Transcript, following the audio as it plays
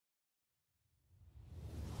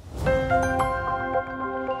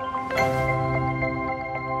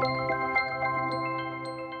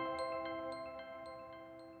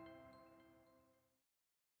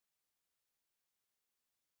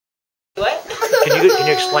Can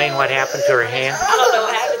you explain what happened to her hand? I don't know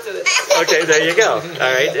what happened to it. Okay, there you go.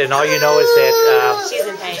 All right, and all you know is that she's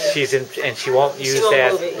in pain. She's in, and she won't use move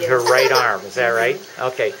it, yes. her right arm. Is that right?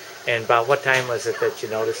 Okay. And about what time was it that you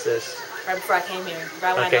noticed this? Right before I came here.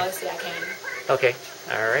 Right when I noticed it, I came. Okay.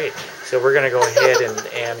 All right. So we're going to go ahead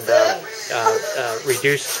and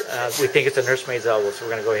reduce. We think it's a nursemaids elbow, so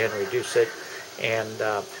we're going to go ahead and reduce it. And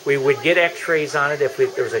we would get X-rays on it if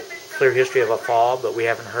there was a clear history of a fall, but we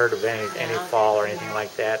haven't heard of any fall or anything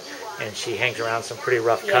like that. And she hangs around some pretty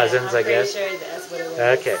rough cousins, I guess. I'm pretty sure that's what it was.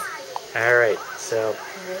 Okay. All right. So.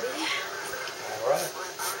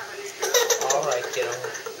 All right, kiddo.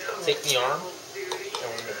 Take the arm, and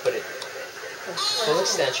we're going to put it full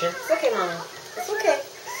extension. It's okay, Mama. It's okay.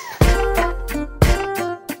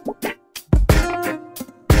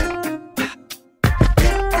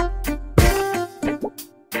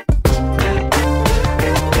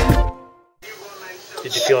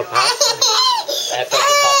 Did you feel a pop? I felt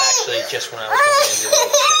the pop actually just when I was going into the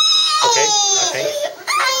extension. Okay.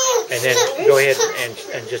 And then go ahead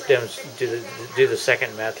and just do the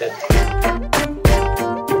second method.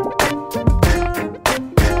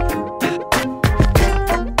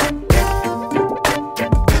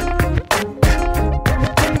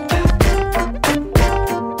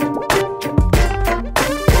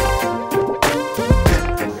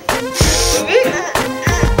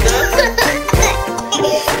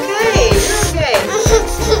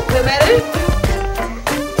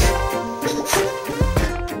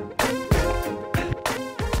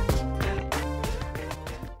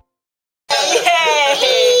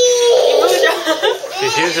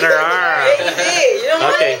 She's using her arm. You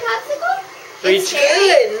don't okay. It's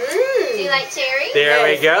good. Do you like cherry? There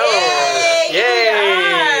we go.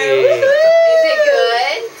 Yay! Is it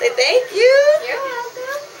good? Say thank you. You're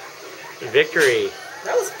welcome. Victory.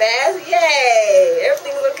 That was fast. Yay!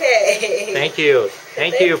 Everything's okay. Thank you.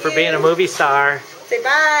 Thank you for being a movie star. Say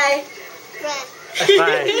bye. Bye.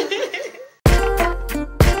 Bye.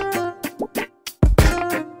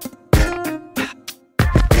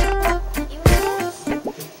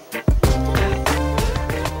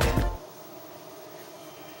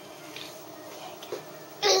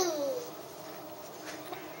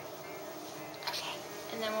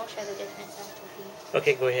 And then we'll show the difference after he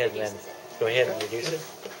Okay, go ahead then. Go ahead and reduce it.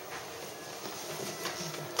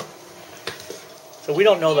 So we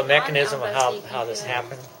don't know the mechanism of how this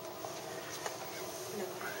happened.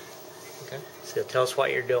 Okay. So tell us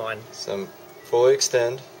what you're doing. So I'm fully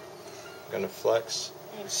extend. I'm going to flex,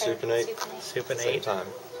 supinate, at the same Supinate. time.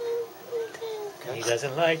 He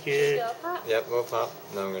doesn't like it. Yep, we'll pop.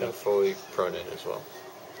 Now I'm going to fully pronate as well.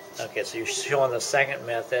 Okay, so you're showing the second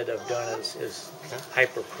method of doing it is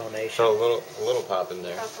hyperpronation. So a little pop in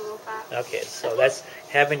there. Okay, so that's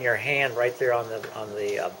having your hand right there on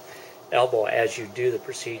the elbow as you do the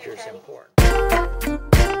procedure is important.